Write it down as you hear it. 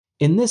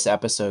In this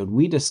episode,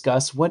 we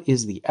discuss what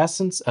is the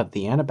essence of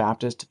the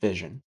Anabaptist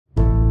vision.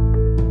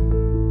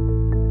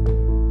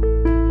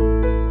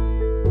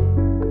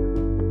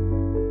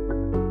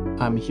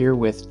 I'm here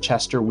with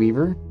Chester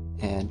Weaver,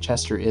 and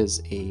Chester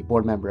is a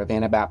board member of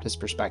Anabaptist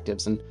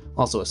Perspectives and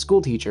also a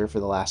school teacher for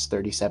the last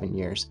 37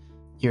 years.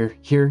 You're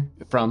here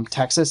from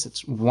Texas.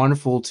 It's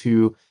wonderful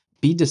to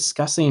be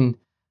discussing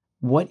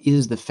what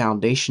is the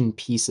foundation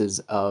pieces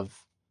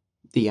of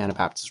the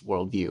Anabaptist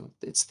worldview,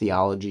 its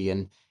theology,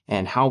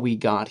 and how we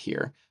got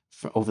here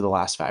over the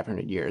last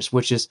 500 years,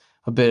 which is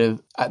a bit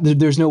of,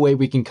 there's no way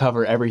we can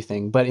cover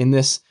everything, but in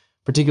this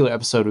particular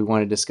episode, we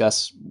want to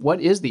discuss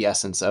what is the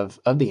essence of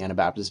the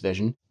Anabaptist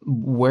vision,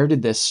 where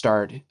did this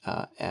start,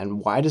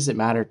 and why does it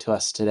matter to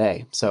us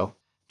today? So,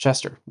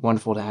 Chester,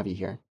 wonderful to have you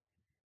here.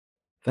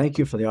 Thank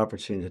you for the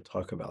opportunity to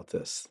talk about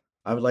this.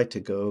 I would like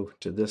to go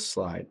to this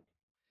slide.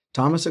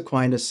 Thomas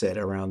Aquinas said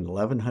around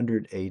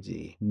 1100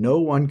 AD, "No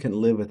one can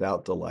live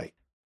without delight,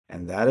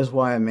 and that is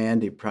why a man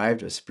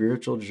deprived of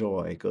spiritual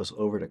joy goes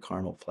over to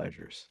carnal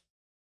pleasures."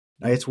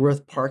 Now, it's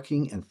worth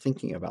parking and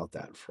thinking about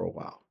that for a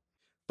while.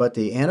 But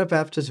the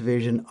Anabaptist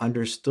vision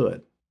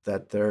understood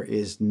that there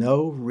is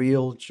no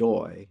real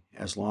joy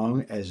as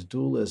long as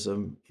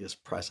dualism is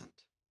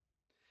present.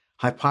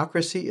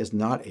 Hypocrisy is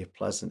not a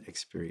pleasant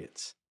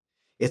experience.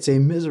 It's a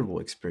miserable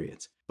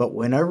experience. But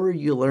whenever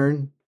you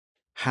learn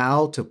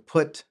how to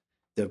put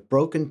the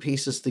broken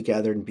pieces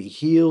together and be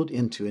healed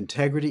into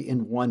integrity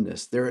and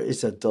oneness, there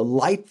is a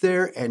delight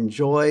there and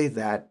joy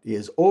that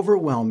is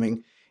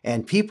overwhelming.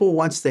 And people,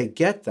 once they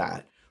get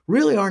that,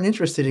 really aren't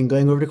interested in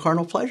going over to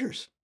carnal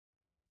pleasures.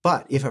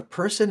 But if a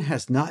person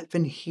has not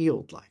been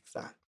healed like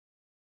that,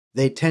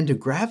 they tend to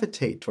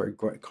gravitate toward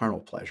carnal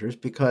pleasures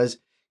because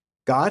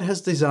God has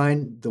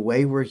designed the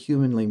way we're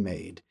humanly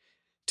made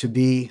to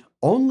be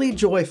only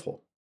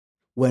joyful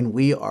when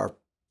we are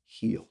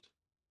healed.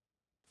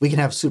 We can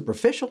have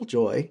superficial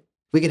joy,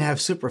 we can have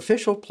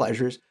superficial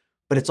pleasures,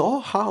 but it's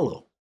all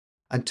hollow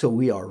until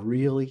we are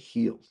really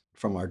healed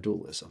from our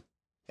dualism.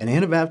 And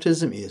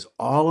Anabaptism is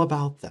all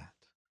about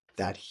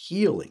that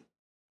healing.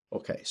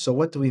 Okay, so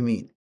what do we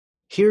mean?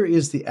 Here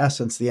is the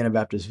essence of the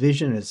Anabaptist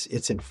vision.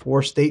 It's in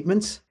 4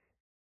 statements.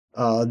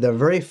 The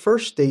very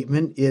first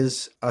statement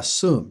is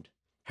assumed.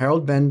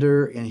 Harold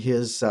Bender, in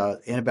his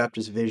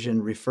Anabaptist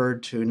vision,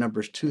 referred to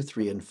numbers 2,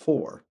 3, and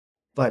 4.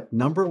 But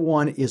number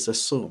 1 is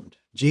assumed.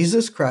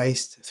 Jesus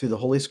Christ, through the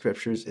Holy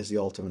Scriptures, is the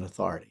ultimate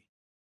authority.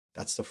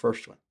 That's the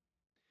first one.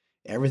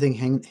 Everything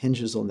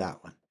hinges on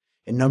that one.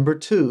 And number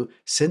 2,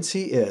 since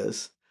he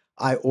is,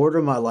 I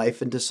order my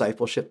life and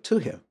discipleship to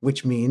him,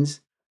 which means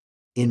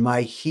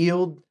I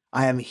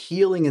am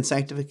healing and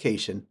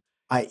sanctification.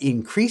 I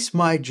increase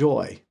my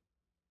joy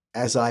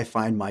as I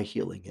find my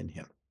healing in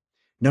him.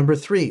 Number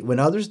 3, when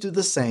others do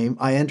the same,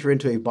 I enter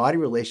into a body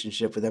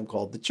relationship with them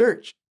called the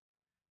church.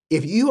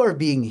 If you are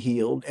being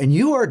healed and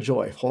you are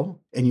joyful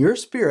in your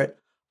spirit,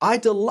 I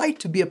delight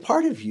to be a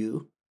part of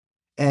you.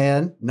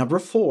 And number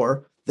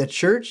 4, the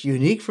church,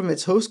 unique from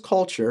its host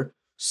culture,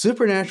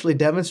 supernaturally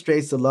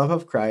demonstrates the love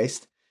of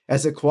Christ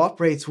as it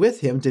cooperates with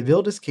him to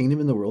build his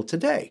kingdom in the world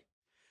today.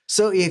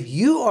 So if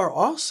you are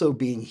also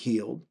being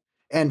healed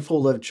and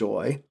full of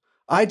joy,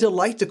 I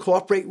delight to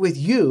cooperate with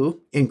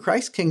you in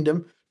Christ's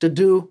kingdom to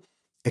do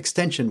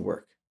extension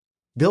work,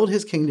 build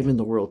his kingdom in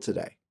the world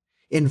today,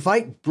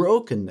 invite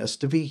brokenness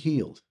to be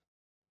healed.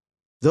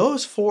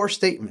 Those 4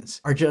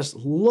 statements are just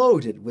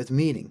loaded with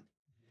meaning.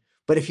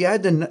 But if you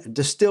had to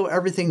distill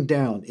everything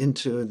down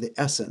into the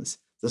essence,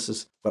 this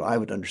is what I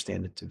would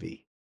understand it to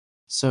be.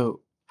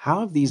 So,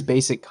 how have these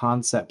basic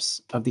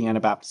concepts of the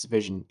Anabaptist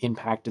vision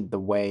impacted the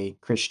way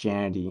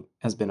Christianity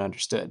has been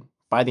understood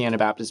by the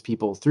Anabaptist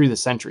people through the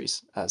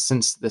centuries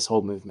since this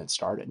whole movement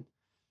started?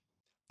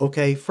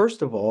 Okay,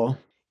 first of all,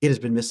 it has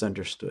been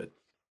misunderstood.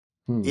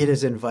 It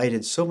has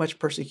invited so much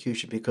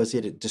persecution because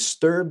it had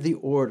disturbed the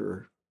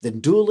order. The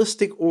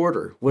dualistic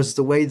order was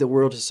the way the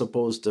world is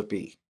supposed to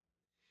be.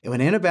 And when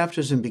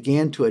Anabaptism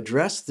began to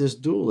address this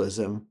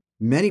dualism,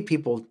 many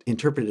people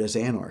interpreted it as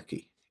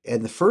anarchy.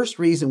 And the first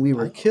reason we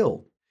were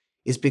killed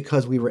is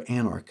because we were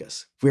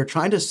anarchists. We were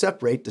trying to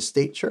separate the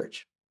state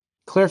church.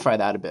 Clarify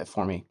that a bit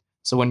for me.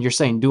 So when you're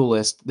saying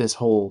dualist, this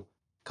whole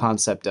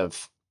concept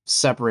of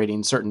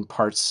separating certain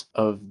parts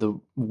of the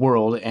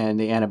world and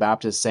the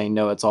Anabaptists saying,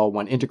 no, it's all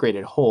one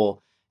integrated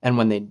whole. And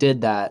when they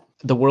did that,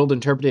 the world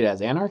interpreted it as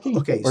anarchy?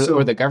 Okay,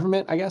 or the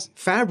government, I guess?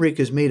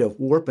 Fabric is made of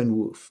warp and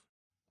woof.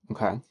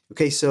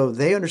 Okay, so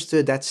they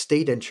understood that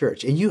state and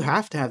church, and you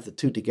have to have the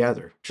two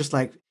together. Just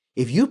like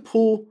if you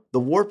pull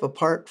the warp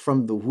apart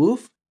from the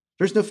woof,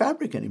 there's no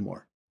fabric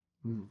anymore.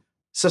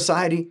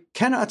 Society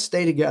cannot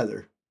stay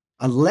together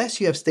unless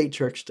you have state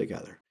church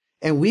together.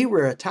 And we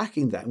were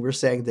attacking that. We're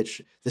saying that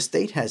the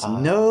state has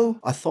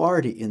no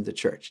authority in the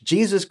church.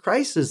 Jesus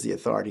Christ is the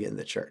authority in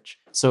the church.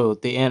 So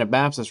the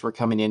Anabaptists were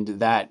coming into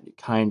that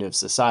kind of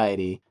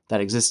society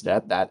that existed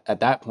at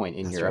that point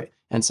in Europe, right,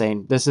 and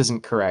saying, this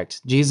isn't correct.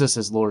 Jesus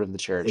is Lord of the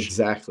church.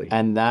 Exactly.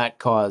 And that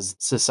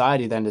caused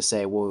society then to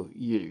say, well,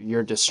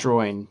 you're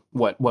destroying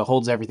what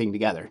holds everything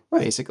together,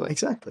 right, basically.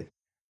 Exactly.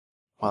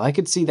 Well, I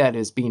could see that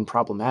as being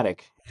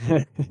problematic.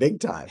 Big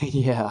time.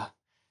 Yeah.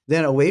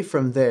 Then away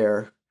from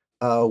there,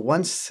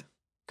 once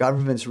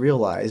governments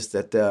realized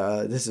that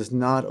this is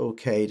not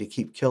okay to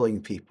keep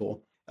killing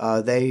people,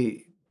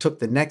 they took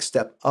the next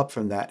step up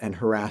from that and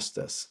harassed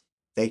us.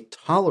 They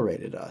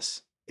tolerated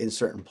us in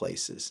certain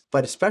places,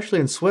 but especially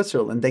in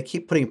Switzerland, they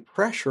keep putting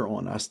pressure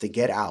on us to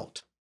get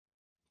out.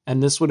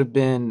 And this would have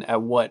been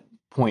at what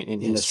point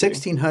in In the history?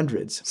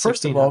 1600s.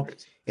 First of all,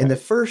 1600s. in Okay. the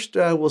first,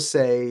 we'll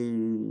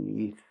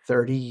say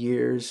 30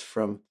 years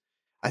from,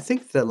 I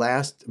think the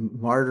last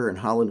martyr in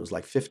Holland was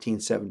like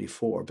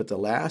 1574, but the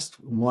last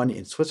one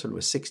in Switzerland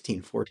was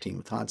 1614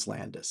 with Hans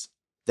Landis.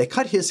 They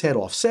cut his head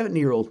off,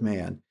 70-year-old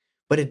man,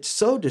 but it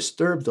so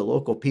disturbed the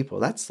local people.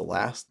 That's the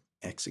last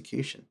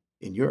execution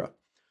in Europe.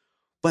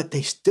 But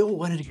they still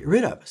wanted to get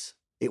rid of us.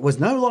 It was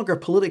no longer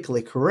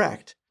politically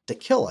correct to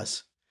kill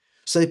us,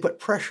 so they put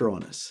pressure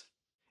on us.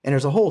 And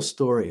there's a whole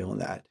story on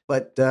that.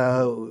 But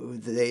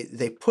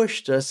they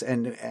pushed us,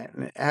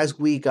 and as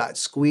we got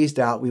squeezed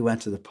out, we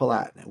went to the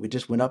Palatinate. We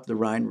just went up the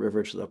Rhine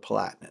River to the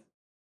Palatinate.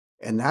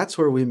 And that's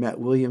where we met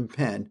William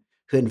Penn,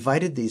 who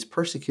invited these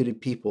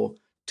persecuted people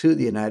to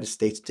the United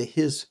States, to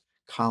his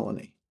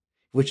colony,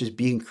 which is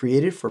being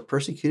created for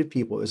persecuted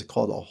people. It was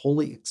called a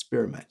holy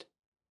experiment.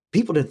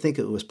 People didn't think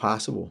it was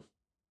possible.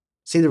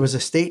 See, there was a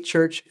state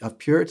church of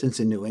Puritans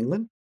in New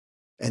England,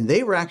 and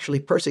they were actually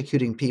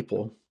persecuting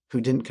people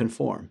who didn't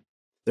conform.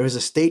 There was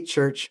a state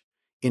church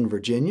in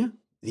Virginia,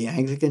 the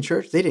Anglican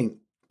church. They didn't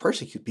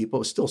persecute people. It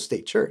was still a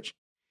state church.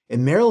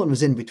 And Maryland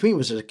was in between,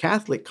 which is a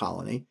Catholic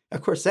colony.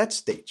 Of course, that's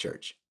state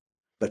church.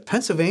 But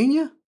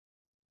Pennsylvania?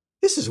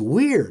 This is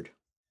weird.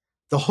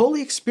 The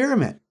holy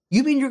experiment.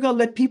 You mean you're going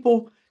to let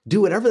people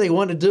do whatever they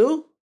want to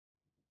do?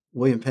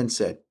 William Penn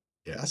said,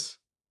 yes.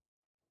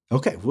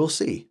 Okay, we'll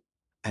see.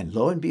 And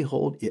lo and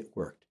behold, it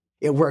worked.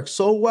 It worked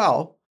so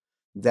well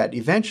that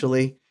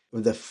eventually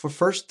the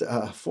first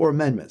four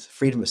amendments,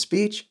 freedom of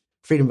speech,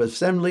 freedom of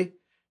assembly,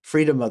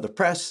 freedom of the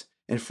press,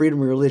 and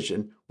freedom of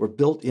religion, were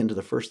built into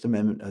the First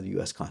Amendment of the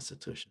U.S.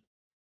 Constitution.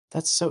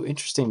 That's so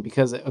interesting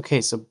because,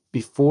 okay, so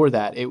before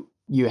that,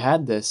 you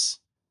had this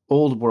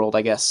old world,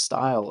 I guess,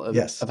 style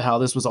Yes. of how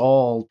this was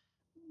all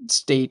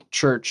state,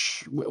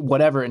 church,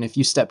 whatever. And if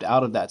you stepped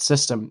out of that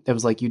system, it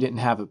was like you didn't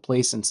have a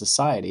place in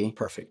society.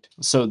 Perfect.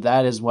 So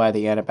that is why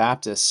the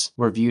Anabaptists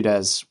were viewed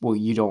as, well,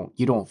 you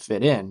don't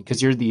fit in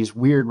because you're these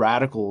weird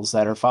radicals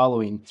that are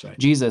following right.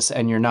 Jesus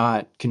and you're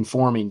not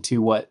conforming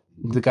to what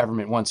the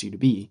government wants you to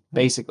be,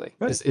 basically.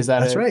 Right. Is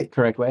that That's a right.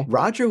 correct way?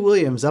 Roger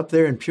Williams up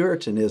there in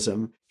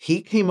Puritanism,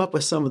 he came up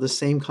with some of the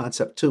same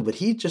concept too, but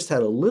he just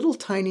had a little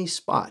tiny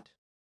spot.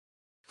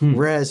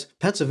 Whereas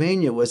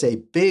Pennsylvania was a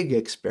big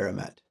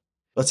experiment.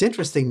 Well, it's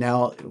interesting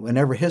now,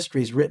 whenever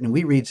history is written,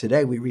 we read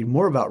today, we read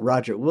more about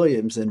Roger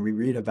Williams than we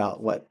read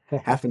about what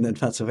happened in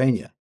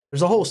Pennsylvania.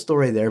 There's a whole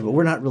story there, but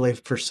we're not really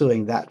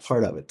pursuing that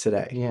part of it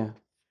today. Yeah.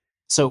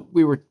 So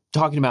we were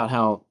talking about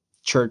how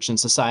church and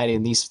society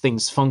and these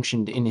things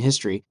functioned in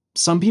history.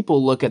 Some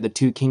people look at the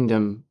two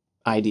kingdom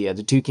idea,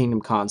 the two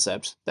kingdom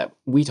concept that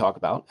we talk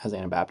about as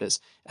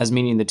Anabaptists, as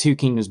meaning the two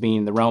kingdoms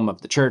being the realm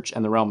of the church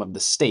and the realm of the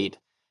state.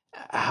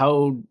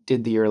 How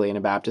did the early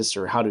Anabaptists,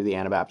 or how do the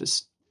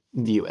Anabaptists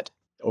view it?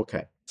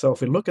 Okay. So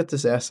if we look at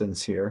this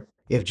essence here,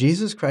 if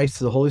Jesus Christ,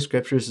 the Holy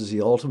Scriptures, is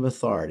the ultimate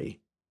authority,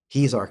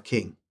 he's our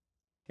king.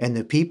 And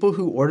the people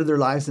who order their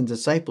lives in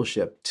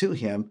discipleship to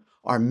him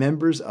are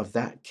members of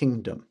that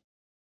kingdom.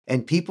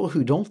 And people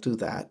who don't do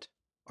that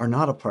are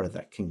not a part of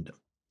that kingdom.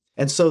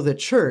 And so the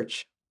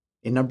church,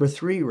 in number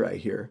 3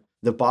 right here,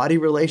 the body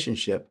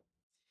relationship,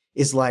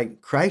 is like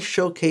Christ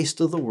showcased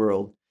to the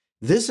world,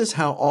 this is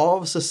how all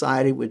of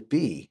society would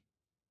be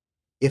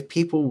if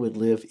people would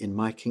live in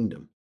my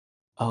kingdom.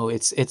 Oh,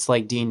 it's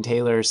like Dean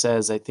Taylor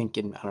says, I think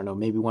in, I don't know,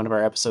 maybe one of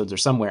our episodes or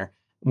somewhere,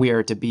 we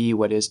are to be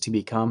what is to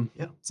become.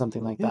 Yeah.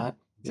 Something like that.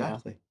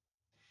 Exactly. Yeah.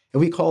 And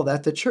we call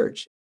that the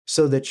church.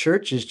 So the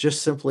church is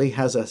just simply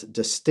has a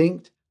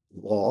distinct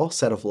law,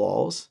 set of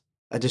laws,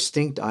 a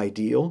distinct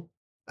ideal,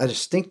 a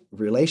distinct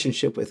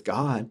relationship with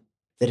God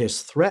that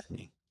is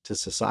threatening to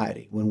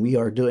society when we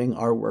are doing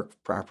our work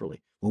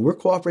properly. When we're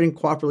cooperating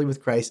properly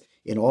with Christ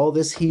in all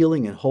this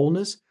healing and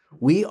wholeness,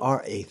 we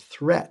are a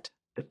threat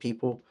to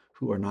people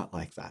who are not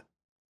like that.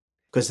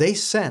 Because they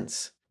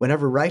sense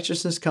whenever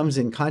righteousness comes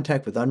in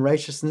contact with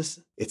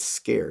unrighteousness, it's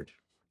scared.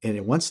 And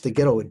it wants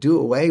to do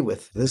away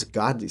with this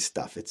godly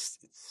stuff. It's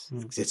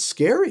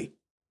scary.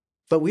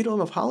 But we don't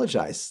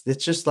apologize.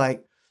 It's just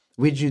like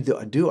we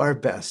do our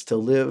best to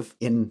live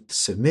in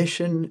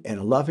submission and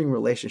a loving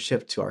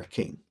relationship to our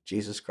King,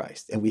 Jesus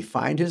Christ. And we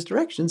find his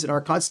directions in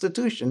our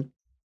Constitution,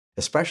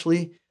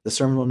 especially the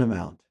Sermon on the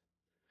Mount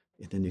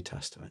in the New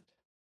Testament.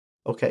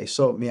 Okay,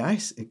 so may I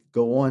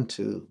go on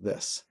to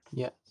this?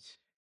 Yeah.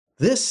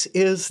 This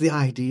is the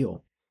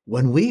ideal.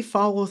 When we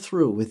follow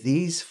through with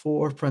these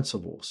 4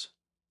 principles,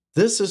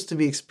 this is to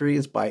be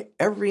experienced by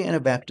every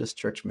Anabaptist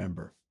church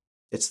member.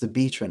 It's the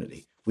B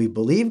Trinity. We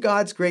believe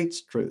God's great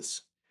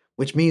truths,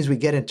 which means we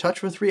get in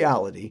touch with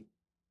reality,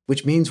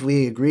 which means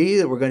we agree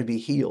that we're going to be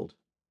healed.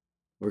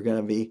 We're going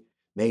to be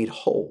made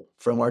whole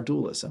from our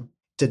dualism.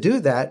 To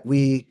do that,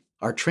 we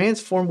are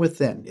transformed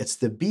within. It's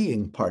the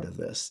being part of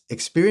this,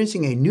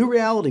 experiencing a new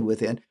reality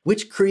within,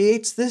 which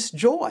creates this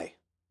joy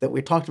that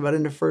we talked about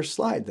in the first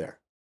slide there.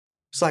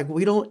 It's like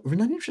we're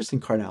not interested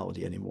in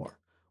carnality anymore.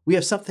 We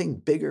have something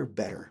bigger,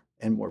 better,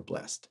 and more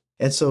blessed.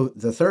 And so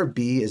the third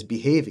B is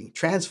behaving,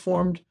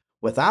 transformed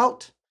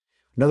without.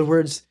 In other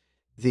words,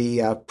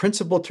 the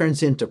principle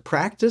turns into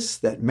practice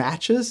that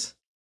matches,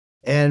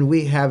 and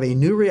we have a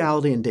new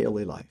reality in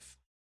daily life.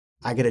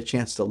 I get a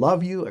chance to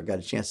love you. I got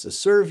a chance to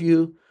serve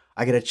you.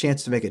 I get a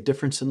chance to make a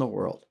difference in the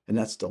world. And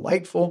that's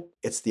delightful.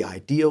 It's the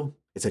ideal.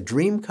 It's a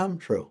dream come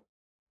true.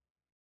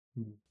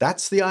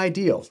 That's the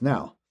ideal.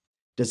 Now,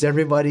 does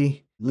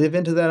everybody live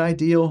into that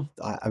ideal?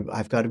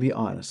 I've got to be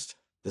honest.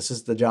 This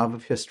is the job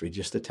of history,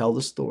 just to tell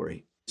the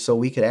story. So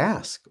we could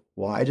ask,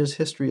 why does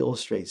history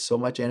illustrate so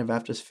much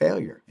Anabaptist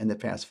failure in the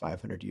past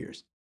 500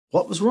 years?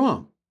 What was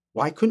wrong?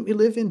 Why couldn't we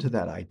live into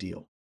that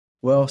ideal?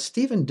 Well,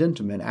 Stephen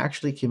Dintelman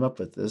actually came up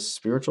with this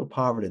spiritual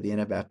poverty of the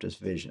Anabaptist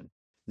vision.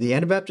 The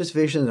Anabaptist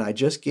vision that I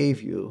just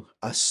gave you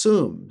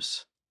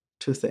assumes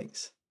two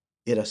things.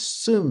 It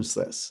assumes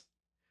this: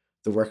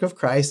 the work of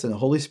Christ and the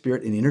Holy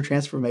Spirit in the inner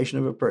transformation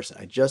of a person.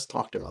 I just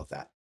talked about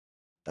that.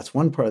 That's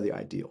one part of the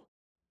ideal.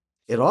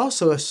 It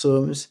also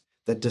assumes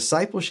that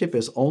discipleship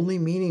is only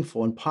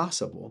meaningful and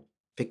possible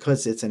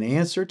because it's an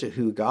answer to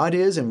who God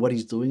is and what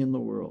he's doing in the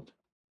world.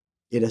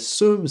 It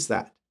assumes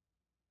that.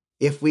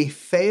 If we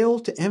fail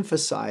to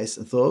emphasize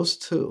those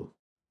two,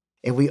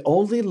 and we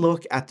only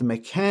look at the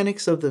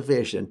mechanics of the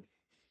vision,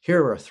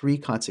 here are three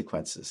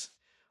consequences.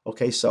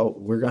 Okay, so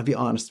we're going to be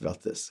honest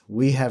about this.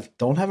 We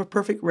don't have a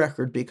perfect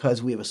record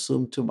because we have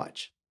assumed too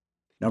much.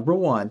 Number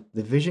one,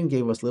 the vision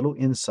gave us little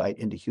insight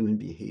into human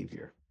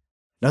behavior.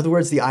 In other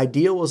words, the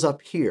ideal was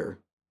up here,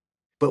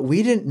 but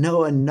we didn't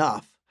know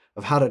enough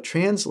of how to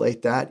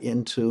translate that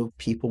into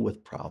people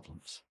with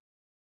problems.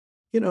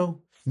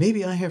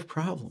 Maybe I have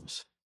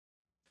problems.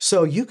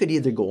 So you could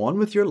either go on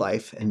with your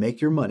life and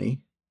make your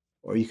money,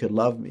 or you could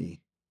love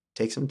me,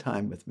 take some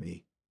time with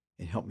me,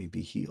 and help me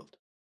be healed.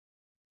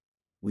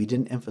 We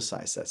didn't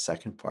emphasize that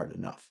second part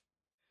enough.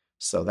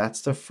 So that's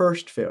the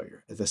first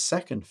failure. The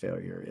second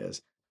failure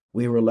is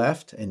we were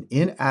left an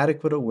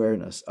inadequate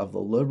awareness of the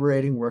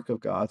liberating work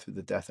of God through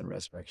the death and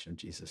resurrection of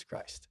Jesus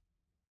Christ.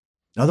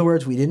 In other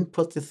words, we didn't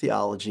put the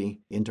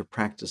theology into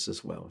practice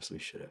as well as we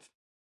should have.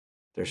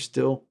 There's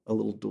still a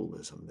little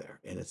dualism there,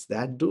 and it's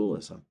that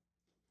dualism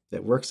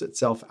that works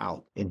itself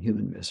out in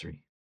human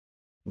misery.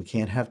 We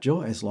can't have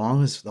joy as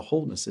long as the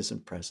wholeness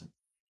isn't present.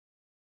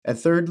 And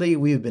thirdly,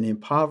 we've been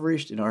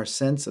impoverished in our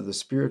sense of the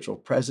spiritual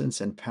presence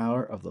and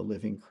power of the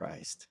living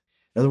Christ.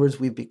 In other words,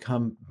 we've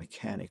become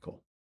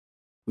mechanical.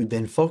 We've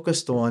been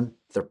focused on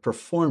the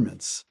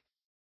performance,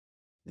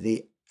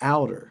 the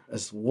outer,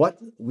 as what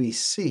we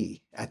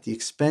see at the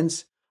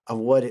expense of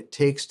what it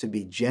takes to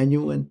be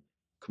genuine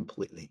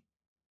completely,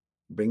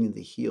 bringing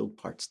the healed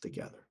parts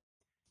together.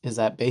 Is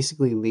that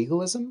basically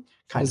legalism?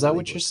 Is that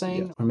what you're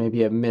saying? Yes. Or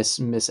maybe a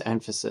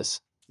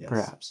misemphasis, yes,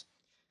 perhaps?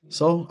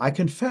 So I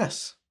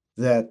confess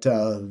that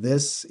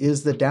this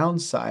is the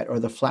downside or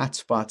the flat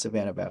spots of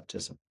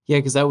Anabaptism. Yeah,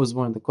 because that was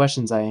one of the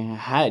questions I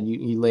had.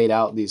 You laid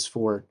out these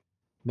four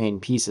main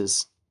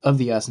pieces of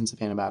the essence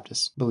of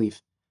Anabaptist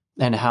belief.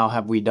 And how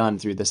have we done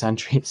through the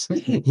centuries,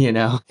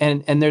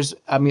 And there's,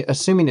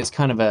 assuming it's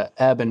kind of a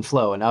ebb and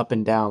flow and up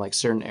and down, like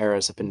certain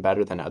eras have been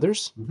better than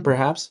others,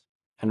 perhaps.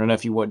 I don't know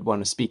if you would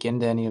want to speak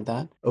into any of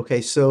that.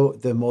 Okay, so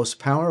the most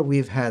power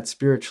we've had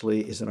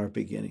spiritually is in our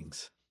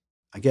beginnings.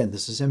 Again,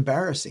 this is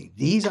embarrassing.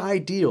 These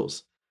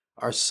ideals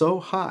are so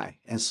high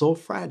and so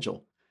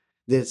fragile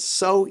that it's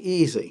so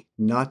easy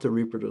not to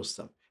reproduce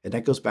them. And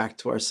that goes back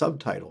to our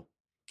subtitle.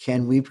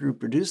 Can we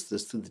reproduce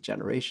this through the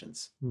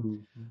generations? Mm-hmm.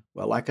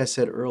 Well, like I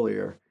said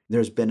earlier,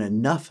 there's been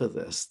enough of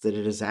this that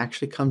it has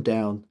actually come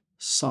down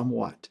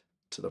somewhat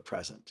to the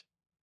present.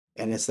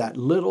 And it's that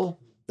little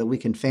that we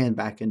can fan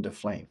back into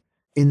flame.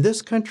 In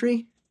this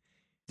country,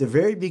 the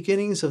very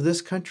beginnings of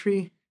this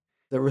country,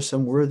 there were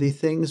some worthy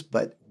things,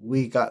 but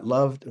we got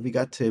loved. We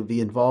got to be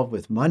involved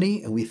with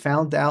money, and we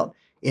found out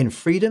in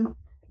freedom,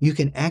 you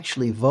can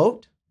actually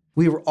vote.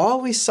 We were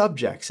always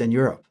subjects in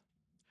Europe.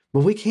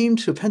 When we came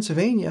to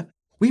Pennsylvania,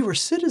 we were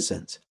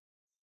citizens.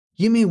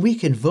 You mean we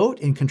can vote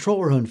and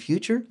control our own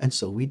future? And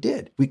so we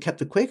did. We kept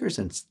the Quakers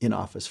in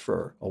office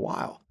for a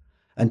while.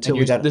 Until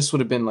this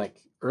would have been like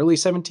early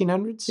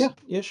 1700s?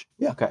 Yeah-ish?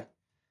 Yeah. Okay.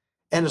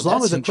 And as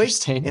long as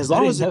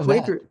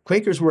the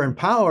Quakers were in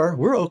power,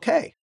 we're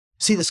okay.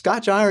 See, the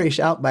Scotch-Irish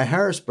out by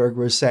Harrisburg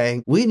were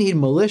saying, we need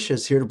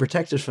militias here to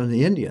protect us from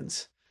the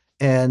Indians.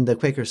 And the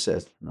Quakers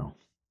said, no.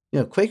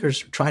 Quakers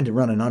trying to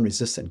run a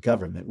non-resistant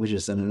government, which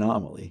is an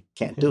anomaly.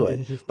 Can't do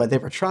it. But they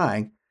were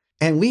trying.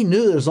 And we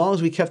knew that as long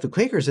as we kept the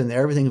Quakers in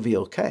there, everything would be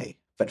okay.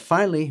 But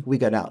finally, we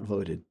got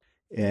outvoted.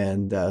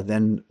 And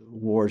then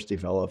wars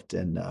developed,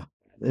 and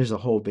there's a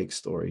whole big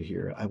story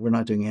here. We're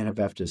not doing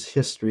Anabaptist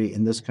history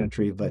in this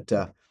country, but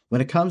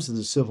when it comes to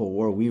the Civil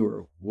War, we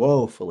were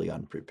woefully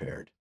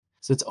unprepared.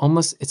 So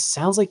it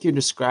sounds like you're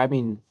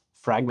describing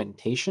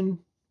fragmentation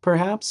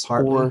perhaps,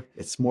 Partly, or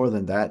it's more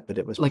than that, but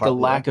it was like a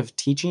partly lack that. of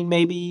teaching,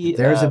 maybe?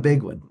 There's a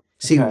big one.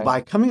 See, Okay.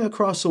 by coming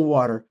across the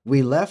water,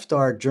 we left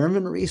our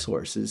German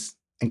resources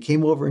and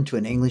came over into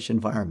an English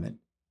environment.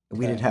 And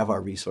we didn't Okay. have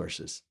our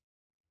resources.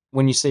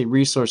 When you say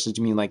resources,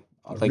 do you mean like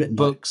Written on it.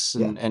 books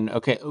Yeah. and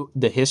okay,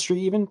 the history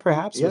even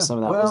perhaps was Yeah. some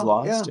of that was Well,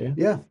 lost yeah. too?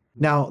 Yeah.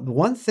 Now, the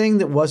one thing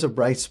that was a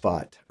bright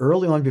spot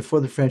early on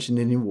before the French and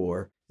Indian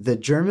War, the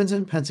Germans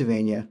in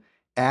Pennsylvania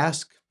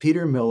asked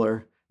Peter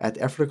Miller at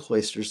the Erfurt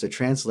Cloisters to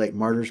translate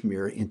Martyr's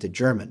Mirror into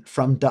German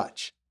from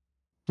Dutch.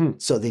 Hmm.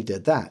 So they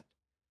did that.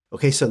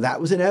 Okay, so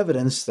that was an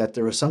evidence that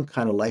there was some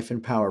kind of life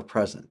and power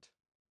present.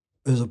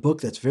 There's a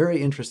book that's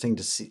very interesting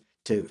to see,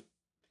 to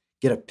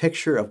get a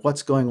picture of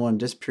what's going on in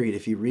this period.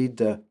 If you read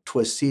the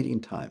 'Twas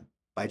Seeding Time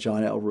by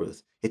John L.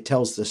 Ruth, it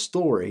tells the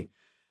story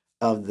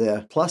of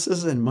the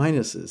pluses and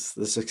minuses,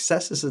 the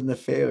successes and the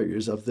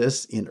failures of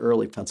this in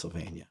early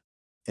Pennsylvania.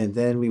 And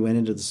then we went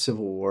into the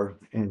Civil War,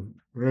 and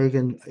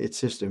Reagan,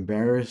 it's just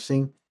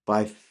embarrassing.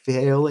 By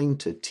failing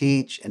to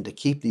teach and to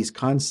keep these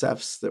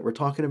concepts that we're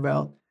talking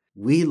about,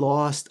 we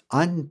lost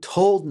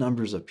untold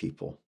numbers of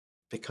people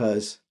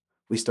because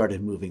we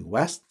started moving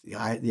west. The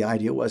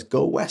idea was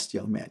go west,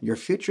 young man. Your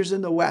future's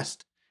in the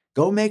west.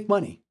 Go make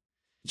money.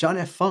 John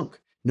F.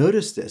 Funk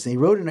noticed this, and he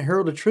wrote in the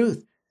Herald of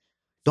Truth,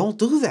 don't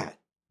do that.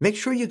 Make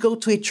sure you go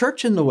to a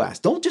church in the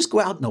West. Don't just go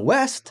out in the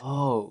West.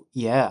 Oh,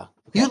 yeah.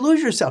 You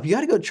lose yourself. You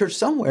got to go to church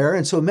somewhere.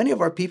 And so many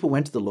of our people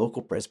went to the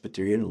local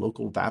Presbyterian,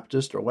 local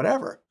Baptist, or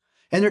whatever.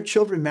 And their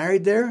children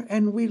married there,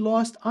 and we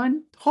lost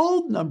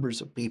untold numbers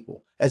of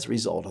people as a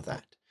result of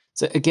that.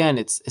 So again,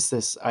 it's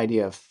this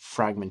idea of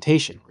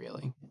fragmentation,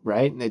 really,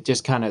 right? And it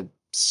just kind of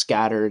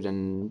scattered,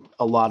 and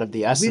a lot of the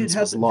We didn't essence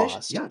have was the vision.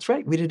 lost. Yeah, that's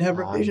right. We didn't have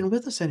our vision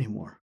with us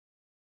anymore.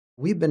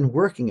 We've been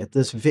working at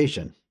this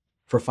vision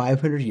for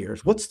 500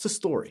 years. What's the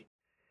story?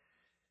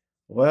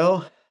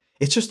 Well,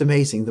 it's just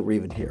amazing that we're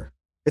even here.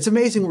 It's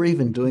amazing we're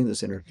even doing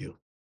this interview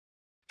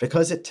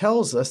because it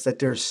tells us that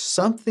there's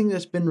something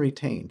that's been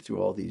retained through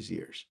all these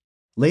years.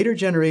 Later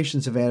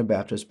generations of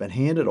Anabaptists have been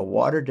handed a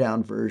watered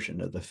down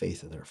version of the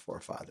faith of their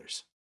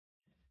forefathers.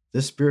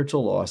 This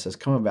spiritual loss has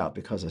come about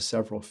because of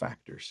several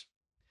factors.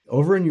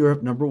 Over in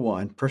Europe, number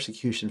one,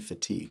 persecution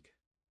fatigue.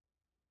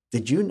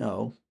 Did you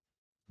know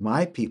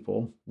my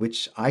people,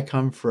 which I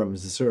come from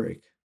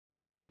Zurich,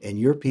 and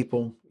your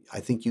people, I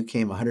think you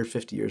came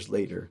 150 years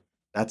later.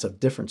 That's a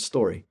different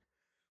story.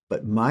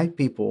 But my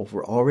people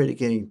were already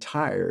getting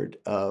tired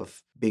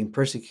of being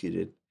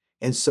persecuted.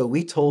 And so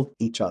we told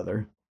each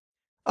other,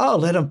 oh,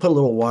 let them put a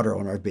little water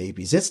on our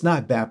babies. It's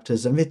not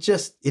baptism. It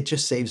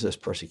just saves us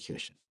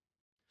persecution.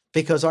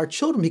 Because our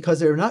children, because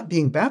they're not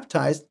being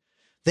baptized,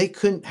 they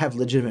couldn't have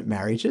legitimate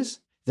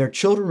marriages. Their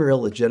children were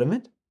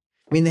illegitimate.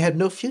 I mean, they had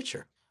no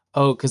future.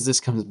 Oh, because this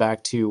comes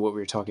back to what we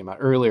were talking about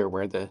earlier,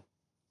 where the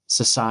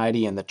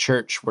society and the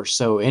church were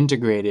so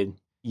integrated,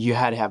 you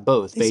had to have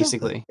both,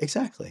 basically.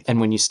 Exactly.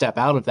 And when you step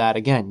out of that,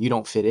 again, you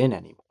don't fit in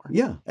anymore.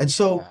 Yeah. And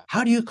so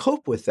how do you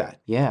cope with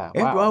that? Yeah. After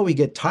a while, we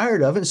get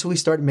tired of it, and so we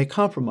start to make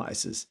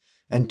compromises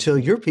until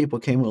your people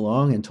came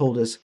along and told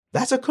us,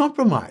 that's a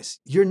compromise.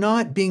 You're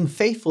not being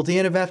faithful to the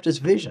Anabaptist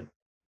vision.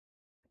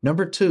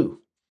 Number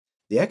two,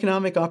 the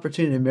economic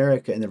opportunity in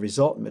America and the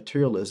resultant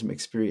materialism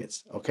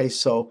experience. Okay,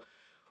 so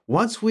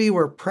once we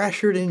were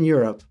pressured in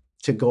Europe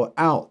to go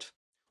out,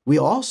 we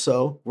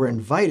also were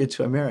invited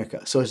to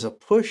America. So it's a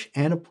push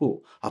and a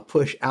pull, a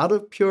push out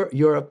of pure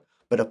Europe,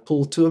 but a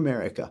pull to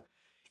America.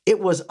 It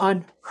was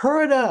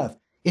unheard of.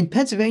 In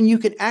Pennsylvania, you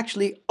could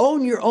actually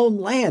own your own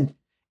land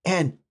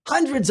and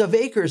hundreds of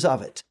acres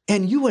of it.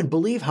 And you wouldn't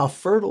believe how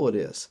fertile it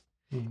is.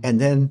 Mm-hmm. And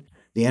then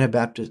the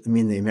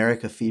the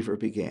America fever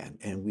began,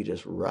 and we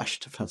just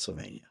rushed to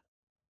Pennsylvania.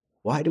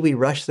 Why do we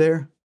rush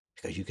there?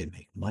 Because you can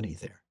make money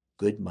there,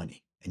 good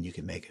money, and you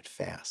can make it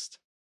fast.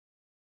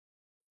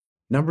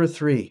 Number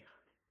three,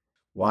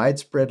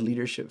 widespread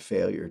leadership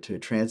failure to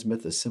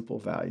transmit the simple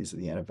values of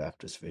the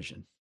Anabaptist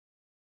vision.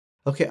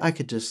 Okay, I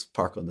could just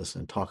park on this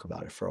and talk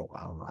about it for a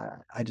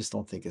while. I just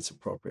don't think it's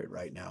appropriate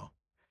right now.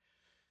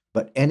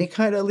 But any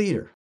kind of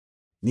leader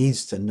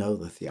needs to know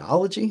the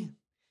theology,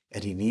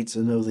 and he needs to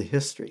know the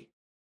history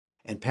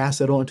and pass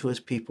it on to his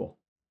people.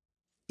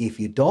 If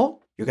you don't,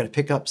 you're going to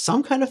pick up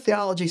some kind of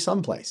theology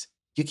someplace.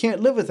 You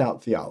can't live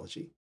without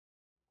theology.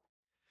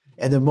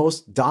 And the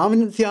most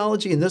dominant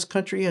theology in this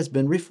country has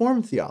been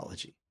Reformed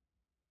theology.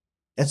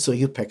 And so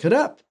you pick it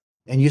up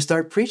and you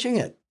start preaching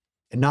it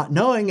and not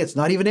knowing it's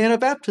not even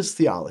Anabaptist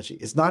theology.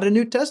 It's not a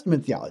New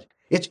Testament theology.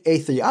 It's a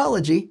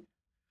theology,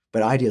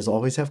 but ideas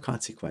always have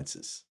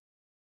consequences.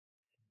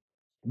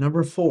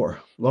 Number four,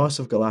 loss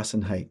of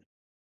Gelassenheit.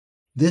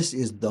 This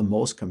is the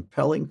most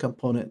compelling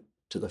component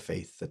to the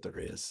faith that there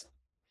is.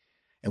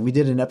 And we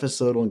did an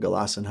episode on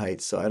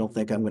Gelassenheit, so I don't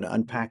think I'm going to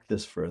unpack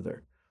this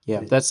further.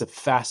 Yeah, that's a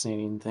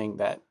fascinating thing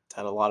that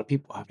a lot of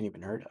people haven't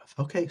even heard of.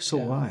 Okay, so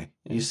why?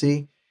 Yeah. You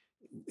see,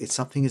 it's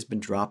something has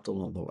been dropped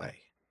along the way,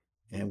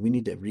 and we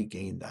need to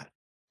regain that.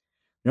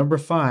 Number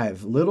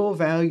five, little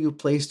value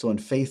placed on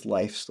faith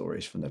life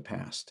stories from the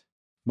past.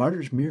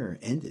 Martyr's Mirror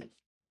ended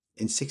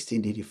in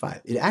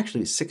 1685. It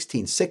actually is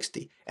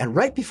 1660. And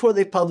right before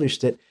they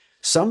published it,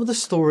 some of the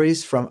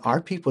stories from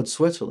our people in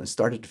Switzerland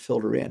started to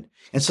filter in.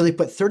 And so they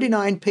put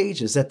 39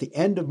 pages at the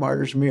end of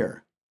Martyr's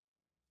Mirror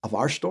of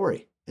our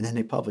story, and then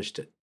they published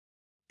it.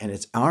 And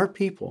it's our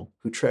people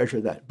who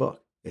treasure that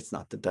book. It's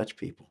not the Dutch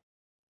people.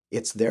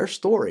 It's their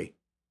story,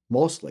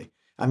 mostly.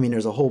 I mean,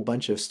 there's a whole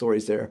bunch of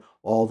stories there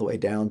all the way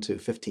down to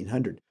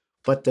 1500.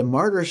 But the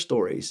martyr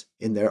stories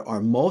in there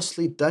are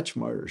mostly Dutch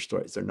martyr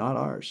stories. They're not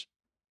ours.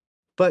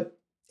 But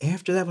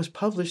after that was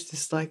published,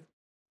 it's like,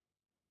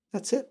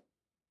 that's it.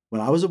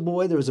 When I was a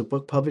boy, there was a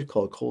book published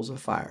called Coals of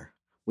Fire,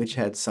 which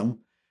had some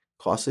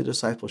costly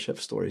discipleship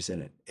stories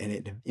in it. And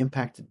it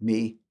impacted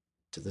me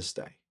to this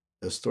day.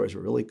 Those stories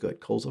were really good,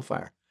 Coals of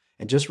Fire.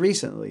 And just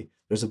recently,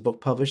 there's a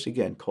book published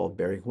again called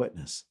Bearing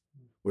Witness.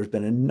 There's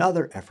been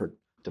another effort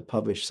to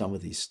publish some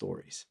of these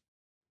stories.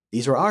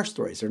 These are our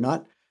stories. They're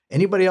not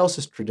anybody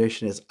else's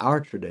tradition. It's our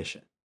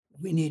tradition.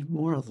 We need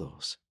more of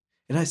those.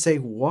 And I say,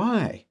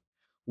 why?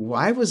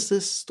 Why was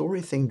this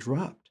story thing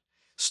dropped?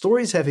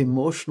 Stories have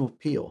emotional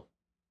appeal.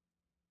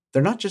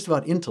 They're not just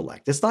about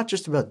intellect. It's not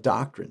just about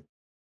doctrine.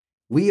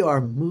 We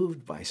are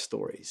moved by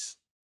stories.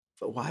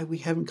 But why we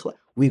haven't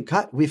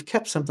we've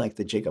kept something like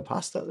the Jacob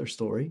Hostetler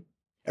story.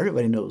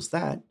 Everybody knows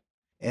that.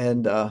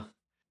 And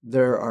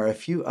there are a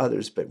few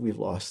others, but we've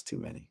lost too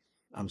many.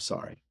 I'm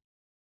sorry.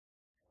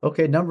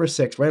 Okay, number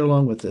 6, right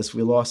along with this,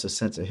 we lost a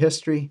sense of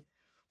history.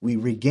 We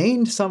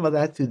regained some of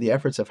that through the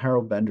efforts of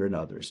Harold Bender and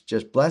others.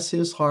 Just bless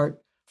his heart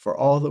for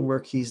all the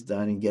work he's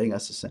done in getting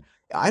us a sense.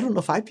 I don't know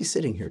if I'd be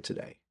sitting here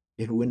today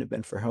if it wouldn't have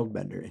been for Harold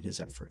Bender and his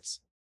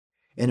efforts.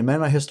 And the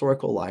Mennonite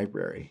Historical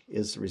Library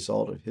is the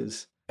result of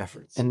his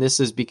efforts. And this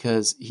is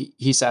because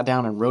he sat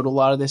down and wrote a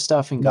lot of this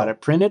stuff and got it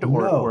printed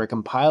or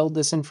compiled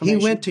this information?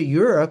 He went to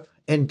Europe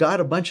and got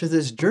a bunch of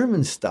this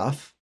German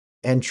stuff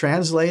and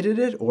translated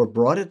it or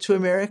brought it to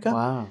America.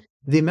 Wow.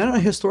 The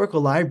Mennonite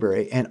Historical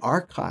Library and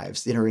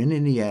archives that are in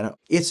Indiana,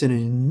 it's an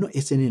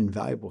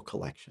invaluable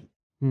collection.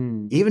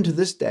 Even to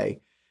this day,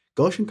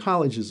 Goshen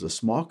College is a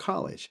small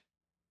college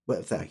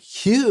with a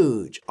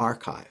huge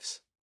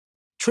archives,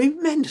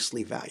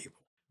 tremendously valuable.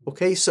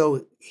 Okay,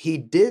 so he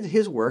did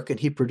his work and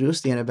he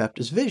produced the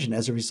Anabaptist Vision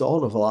as a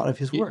result of a lot of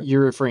his work.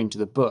 You're referring to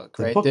the book,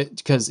 right?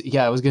 Because,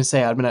 I was going to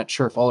say, I'm not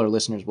sure if all our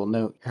listeners will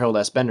know, Harold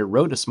S. Bender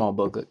wrote a small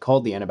booklet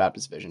called The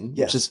Anabaptist Vision,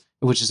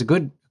 which is a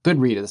good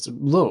read. It's a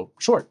little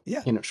short,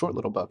 short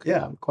little book.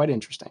 Yeah. Quite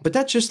interesting. But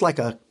that's just like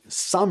a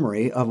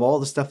summary of all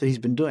the stuff that he's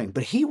been doing.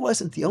 But he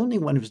wasn't the only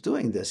one who was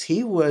doing this.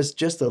 He was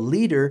just a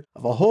leader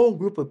of a whole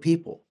group of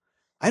people.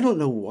 I don't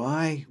know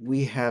why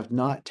we have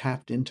not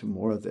tapped into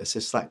more of this.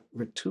 It's like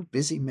we're too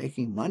busy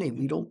making money.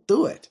 We don't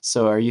do it.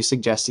 So are you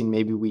suggesting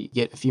maybe we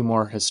get a few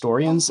more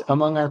historians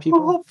among our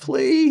people? Oh,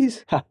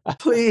 please.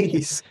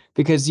 Please.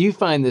 Because you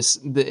find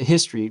the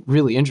history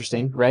really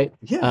interesting, right?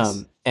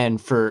 Yes.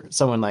 And for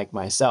someone like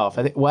myself,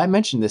 I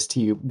mentioned this to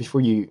you before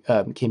you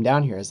came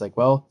down here. I was like,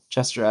 well,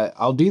 Chester,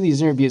 I'll do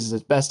these interviews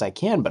as best I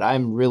can, but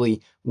I'm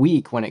really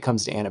weak when it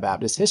comes to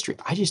Anabaptist history.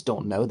 I just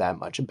don't know that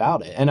much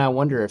about it. And I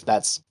wonder if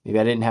that's, maybe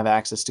I didn't have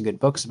access to good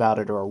books about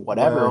it or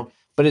whatever,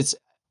 but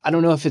I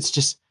don't know if it's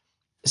just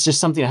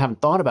something I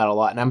haven't thought about a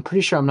lot. And I'm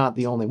pretty sure I'm not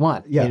the only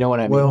one. Yeah. You know what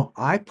I mean? Well,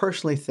 I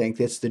personally think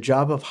it's the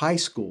job of high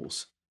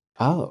schools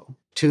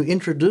to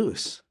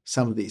introduce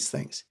some of these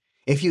things.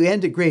 If you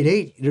end at grade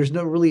 8, there's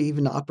no really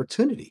even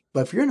opportunity.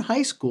 But if you're in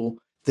high school,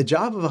 the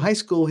job of a high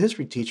school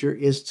history teacher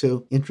is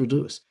to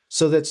introduce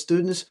so that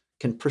students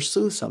can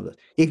pursue some of it.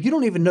 If you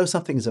don't even know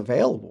something is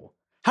available,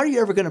 how are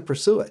you ever going to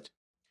pursue it?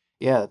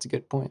 Yeah, that's a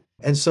good point.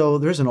 And so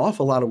there's an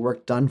awful lot of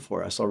work done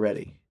for us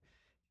already.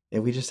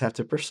 And we just have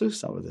to pursue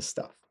some of this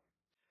stuff.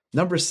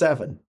 Number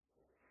 7,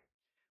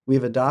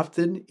 we've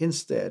adopted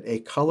instead a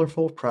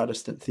colorful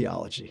Protestant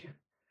theology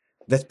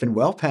that's been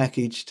well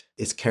packaged,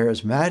 it's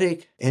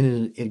charismatic,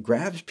 and it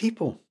grabs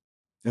people.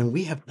 And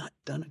we have not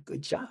done a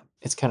good job.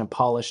 It's kind of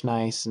polished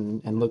nice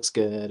and looks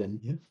good.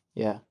 And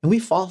yeah. And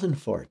we've fallen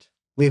for it.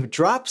 We've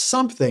dropped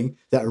something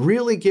that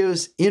really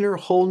gives inner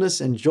wholeness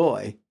and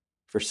joy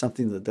for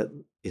something that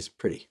is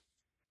pretty,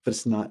 but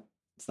it's not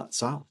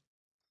solid.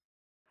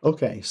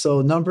 Okay,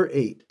 so number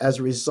 8, as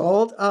a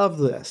result of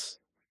this,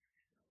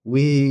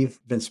 we've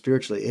been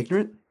spiritually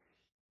ignorant.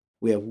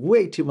 We have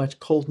way too much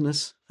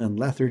coldness and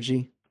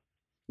lethargy.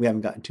 We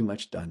haven't gotten too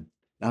much done.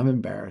 I'm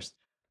embarrassed.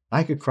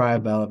 I could cry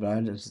about it,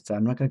 but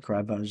I'm not going to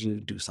cry about it. I'm just going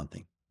to do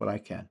something, what I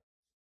can.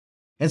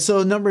 And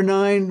so number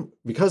 9,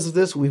 because of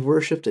this, we've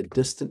worshipped a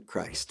distant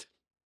Christ.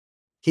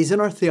 He's in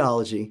our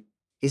theology.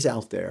 He's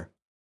out there.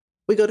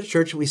 We go to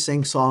church and we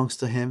sing songs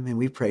to him and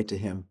we pray to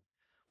him,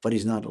 but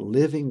he's not a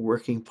living,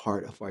 working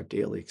part of our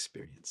daily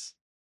experience.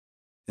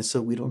 And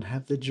so we don't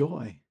have the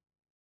joy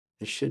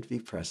that should be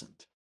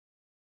present.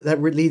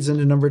 That leads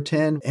into number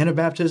 10.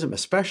 Anabaptism,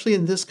 especially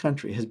in this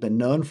country, has been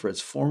known for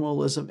its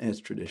formalism and its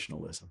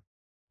traditionalism.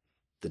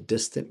 The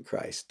distant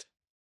Christ.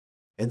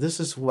 And this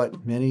is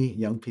what many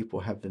young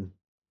people have been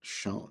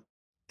shown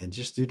and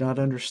just do not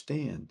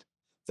understand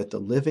that the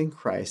living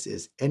Christ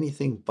is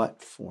anything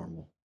but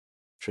formal.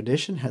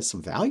 Tradition has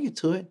some value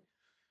to it,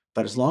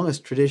 But as long as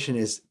tradition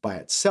is by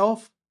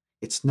itself,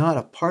 it's not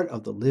a part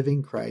of the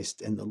living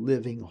Christ and the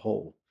living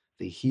whole,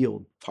 the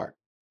healed part.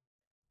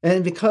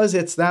 And because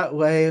it's that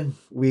way,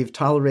 we've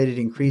tolerated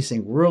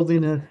increasing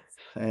worldliness,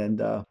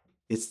 and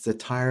it's the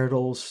tired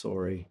old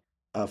story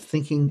of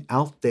thinking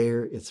out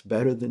there it's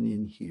better than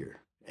in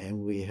here. And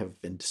we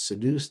have been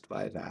seduced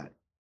by that.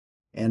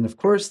 And of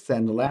course,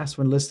 then the last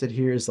one listed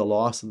here is the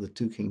loss of the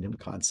two kingdom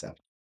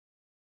concept.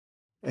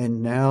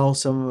 And now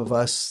some of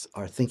us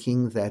are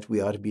thinking that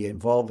we ought to be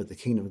involved with the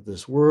kingdom of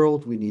this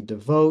world. We need to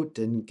vote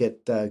and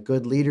get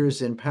good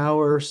leaders in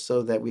power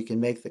so that we can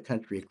make the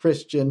country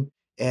Christian.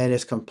 And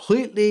it's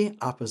completely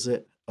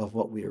opposite of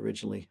what we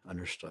originally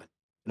understood.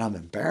 And I'm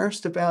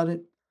embarrassed about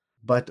it,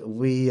 but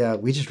we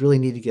just really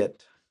need to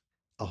get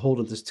a hold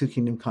of this two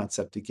kingdom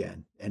concept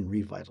again and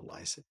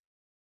revitalize it.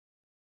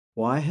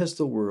 Why has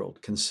the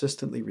world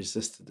consistently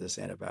resisted this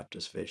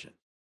Anabaptist vision?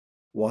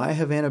 Why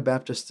have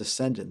Anabaptist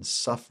descendants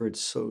suffered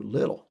so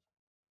little?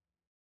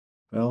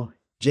 Well,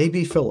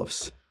 J.B.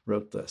 Phillips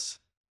wrote this.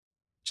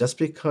 Just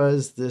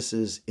because this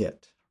is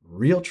it,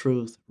 real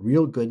truth,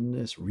 real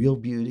goodness, real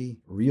beauty,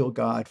 real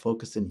God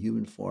focused in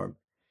human form,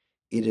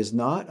 it is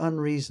not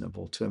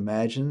unreasonable to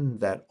imagine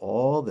that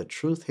all the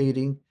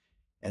truth-hating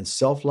and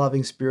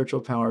self-loving spiritual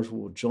powers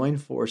will join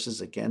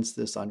forces against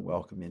this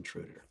unwelcome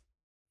intruder.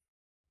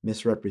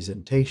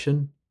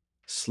 Misrepresentation,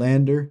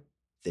 slander,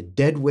 the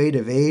dead weight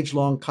of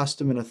age-long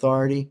custom and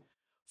authority,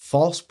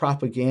 false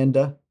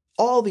propaganda,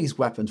 all these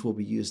weapons will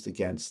be used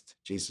against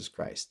Jesus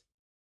Christ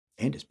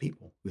and his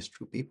people, his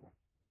true people.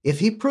 If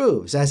he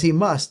proves, as he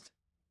must,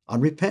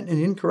 unrepentant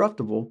and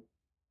incorruptible,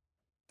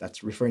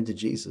 that's referring to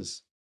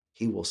Jesus,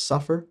 he will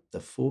suffer the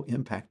full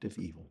impact of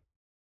evil.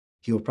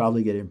 He will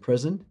probably get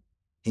imprisoned.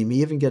 He may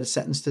even get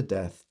sentenced to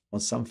death on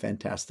some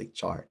fantastic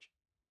charge,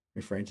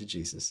 referring to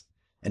Jesus.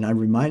 And I'm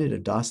reminded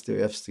of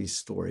Dostoevsky's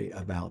story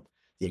about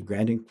the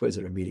Grand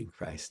Inquisitor meeting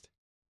Christ.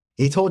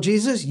 He told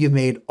Jesus, you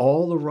made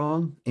all the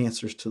wrong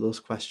answers to those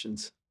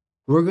questions.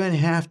 We're going to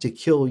have to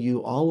kill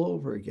you all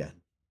over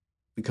again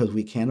because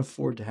we can't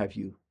afford to have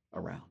you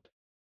around.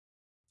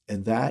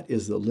 And that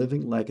is the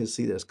living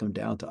legacy that's come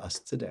down to us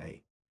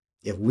today.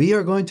 If we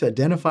are going to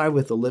identify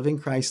with the living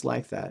Christ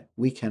like that,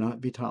 we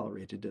cannot be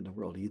tolerated in the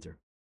world either.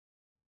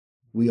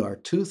 We are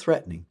too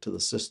threatening to the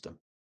system.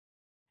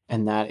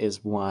 And that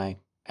is why,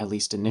 at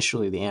least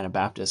initially, the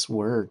Anabaptists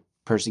were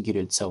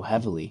persecuted so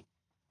heavily,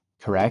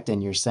 correct?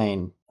 And you're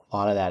saying a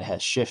lot of that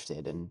has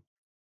shifted and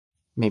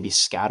maybe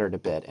scattered a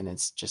bit, and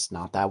it's just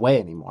not that way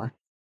anymore.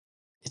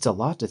 It's a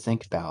lot to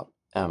think about.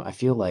 I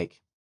feel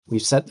like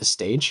we've set the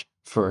stage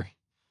for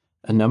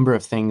a number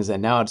of things,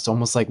 and now it's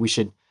almost like we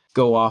should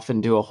go off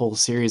and do a whole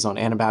series on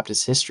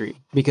Anabaptist history,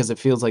 because it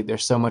feels like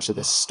there's so much of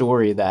this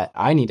story that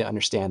I need to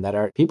understand, that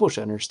our people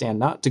should understand,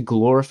 not to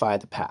glorify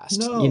the past.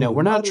 No,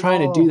 we're not not at trying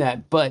to do all.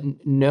 that, but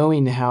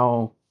knowing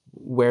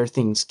where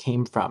things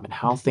came from and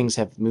how things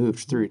have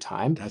moved through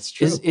time That's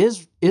true.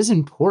 is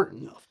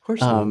important. Of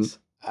course it is.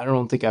 I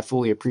don't think I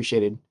fully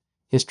appreciated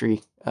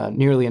history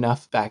nearly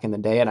enough back in the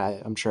day, and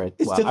I'm sure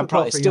It's I difficult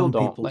probably for still young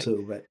don't. people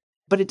too,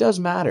 But it does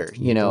matter,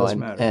 it does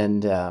matter.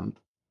 and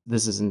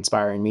this is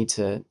inspiring me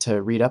to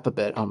read up a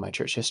bit on my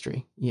church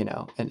history,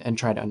 and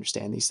try to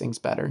understand these things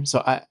better.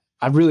 So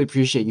I really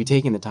appreciate you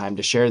taking the time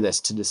to share this,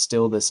 to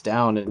distill this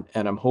down,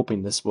 and I'm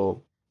hoping this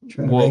will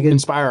Reagan,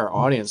 inspire our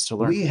audience to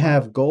learn we more.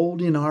 have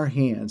gold in our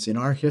hands, in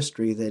our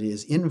history, that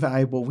is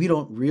invaluable. We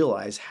don't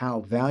realize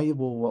how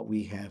valuable what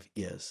we have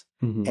is.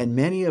 Mhm. And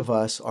many of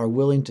us are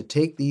willing to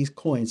take these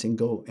coins and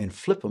go and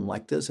flip them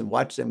like this and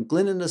watch them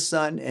glint in the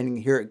sun and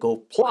hear it go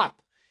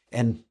plop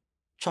and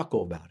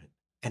chuckle about it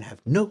and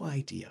have no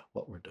idea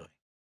what we're doing.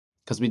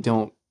 Because we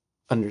don't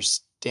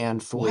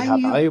understand fully how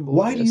valuable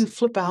Why it do is. you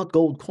flip out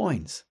gold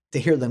coins? To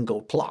hear them go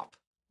plop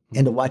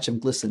and to watch them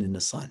glisten in the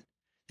sun.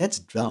 That's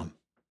dumb,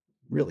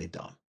 really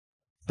dumb.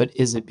 But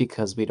is it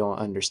because we don't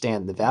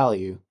understand the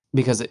value?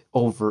 Because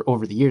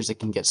over the years it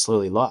can get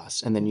slowly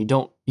lost, and then you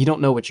don't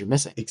know what you're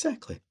missing.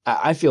 Exactly.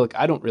 I feel like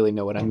I don't really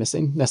know what I'm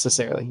missing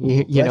necessarily.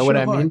 You Bless know what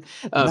your I mean?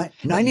 heart.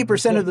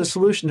 90% of the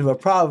solution to a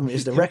problem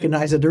is to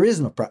recognize that there is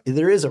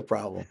a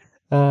problem.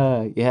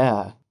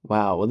 Yeah.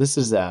 Wow. Well, this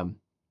is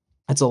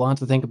it's a lot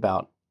to think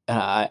about.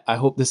 I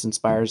hope this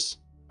inspires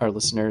our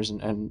listeners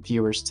and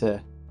viewers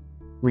to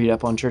read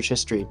up on church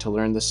history, to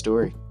learn the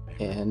story,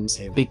 and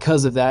Amen.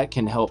 because of that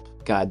can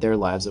help guide their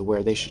lives of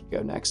where they should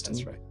go next.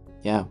 That's right.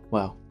 Yeah.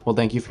 Wow. Well,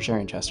 thank you for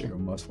sharing, Chester. You're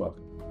most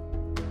welcome.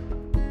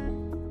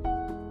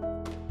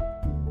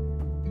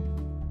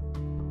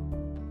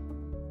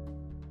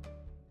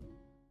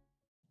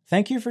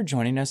 Thank you for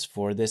joining us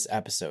for this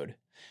episode.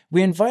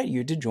 We invite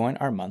you to join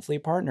our monthly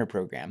partner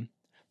program.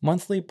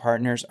 Monthly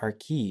partners are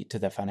key to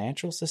the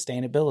financial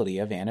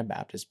sustainability of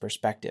Anabaptist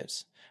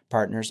Perspectives.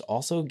 Partners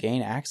also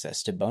gain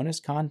access to bonus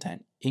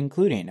content,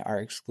 including our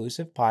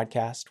exclusive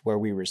podcast where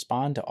we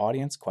respond to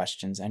audience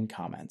questions and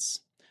comments.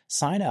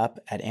 Sign up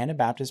at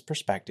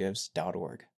anabaptistperspectives.org.